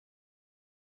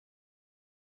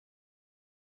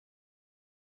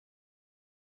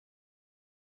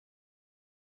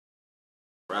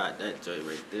Ride that joint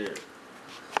right there.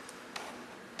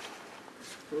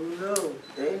 Who knows?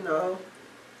 They know. You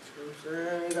know what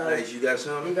I'm saying? Nice, you got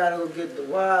something? You gotta go get the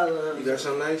wild. You got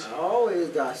something nice? I always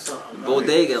got something.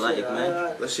 Bodega like,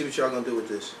 man. Let's see what y'all gonna do with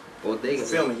this. Bodega. You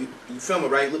filming? You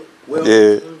filming, right? Look, well, yeah. You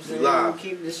know what I'm saying? live. We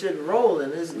keep this shit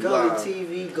rolling. It's We Gully live.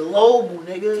 TV Global,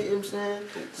 nigga. You know what I'm saying?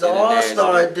 It's an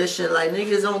all-star edition. Like,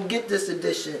 niggas don't get this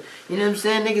edition. You know what I'm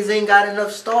saying? Niggas ain't got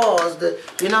enough stars to,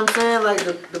 you know what I'm saying? Like,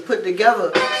 to put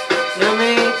together. You know what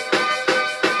I mean?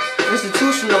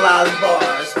 Institutionalized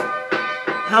bars. You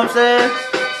know what I'm saying?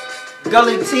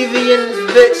 Gully TV in this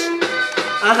bitch.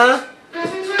 Uh-huh.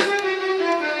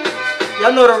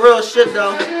 Y'all know the real shit,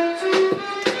 though.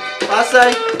 I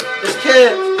say, this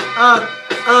kid,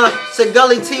 say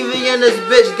Gully TV in this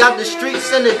bitch, got the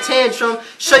streets in the tantrum,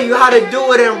 show you how to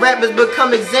do it and rappers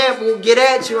become example, get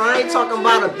at you, I ain't talking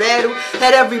about a battle,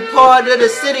 had every part of the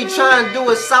city trying to do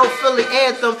a South Philly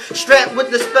anthem, strapped with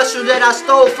the special that I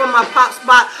stole from my pop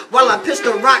spot, while I pitch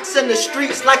the rocks in the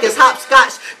streets like it's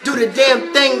hopscotch, do the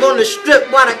damn thing on the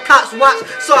strip while the cops watch,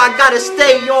 so I gotta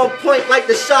stay on point like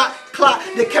the shot clock,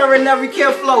 the coronary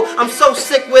care flow. I'm so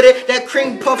sick with it. That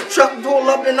cream puff truck roll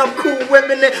up and I'm cool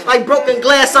whipping it like broken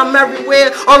glass. I'm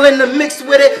everywhere, all in the mix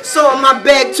with it. So in my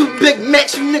bag, 2 Big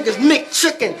Macs. You niggas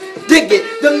McChicken, dig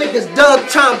it. Them niggas Doug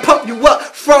trying to pump you up.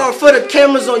 Fraud for the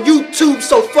cameras on YouTube,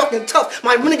 so fucking tough.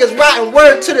 My niggas riding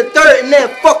word to the third and then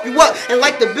fuck you up. And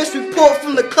like the bitch we pulled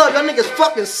from the club, y'all niggas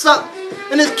fucking suck.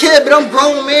 And this kid, but I'm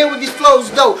grown man with these flows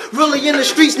though. Really in the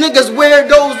streets, niggas wear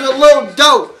those with a little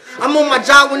dough. I'm on my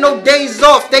job with no days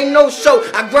off, they no show.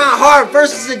 I grind hard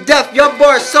versus the death, your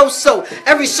bar is so-so.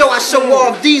 Every show I show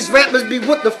off, these rappers be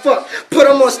what the fuck. Put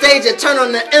them on stage and turn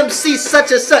on the MC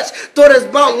such and such. Thought it's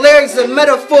about lyrics and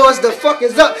metaphors, the fuck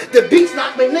is up. The beats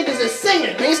not, but niggas is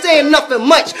singing. They ain't saying nothing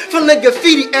much from the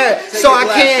graffiti era. So I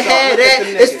can't have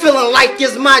that. It's feeling like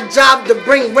it's my job to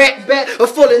bring rap back.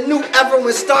 For the new era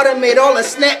when started, made all the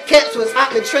snap caps was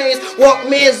hot in the trains.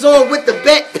 Walkmans on with the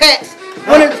backpacks.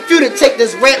 One of the few to take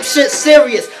this rap shit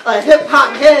serious. A hip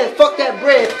hop head, fuck that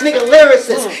bread. Nigga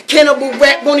lyricist, cannibal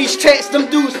rap on these tracks. Them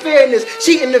dudes fearing this,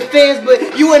 cheating the fans,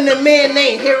 but you and the man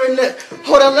ain't hearing this.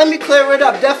 Hold on, let me clear it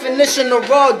up. Definition of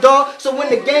raw dog. So when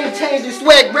the game changes, you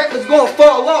swag rappers gonna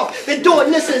fall off. Been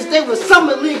doing this since they was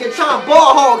summer league and trying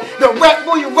ball hog. The rap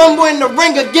boy you rumble in the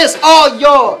ring against all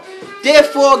y'all.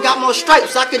 Therefore, got more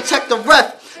stripes. I can check the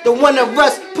ref. The one that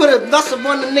rest, put a vessel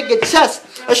on the nigga chest.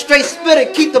 A straight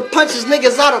spitter, keep the punches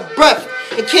niggas out of breath.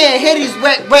 And can't hear these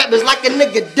whack rappers like a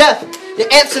nigga deaf. The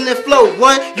abstinent flow,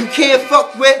 one you can't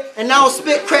fuck with. And I don't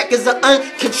spit crack as an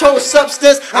uncontrolled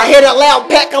substance. I hit a loud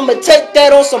pack, I'ma take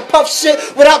that on some puff shit.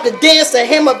 Without the dance and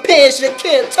hammer pins, you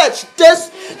can't touch this.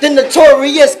 The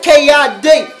notorious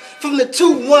K.I.D. From the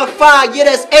 215, yeah,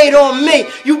 that's 8 on me.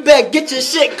 You better get your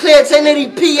shit clear, take any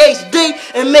PhD,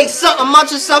 and make something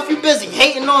out yourself. You busy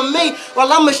hating on me,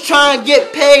 while I'm just trying to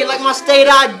get paid like my state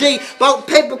ID. About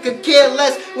paper could care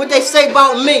less what they say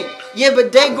about me. Yeah,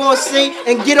 but they gon' see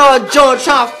and get all joint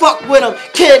trying to fuck with them.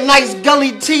 Kid, nice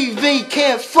Gully TV,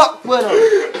 can't fuck with them.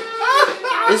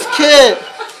 This kid.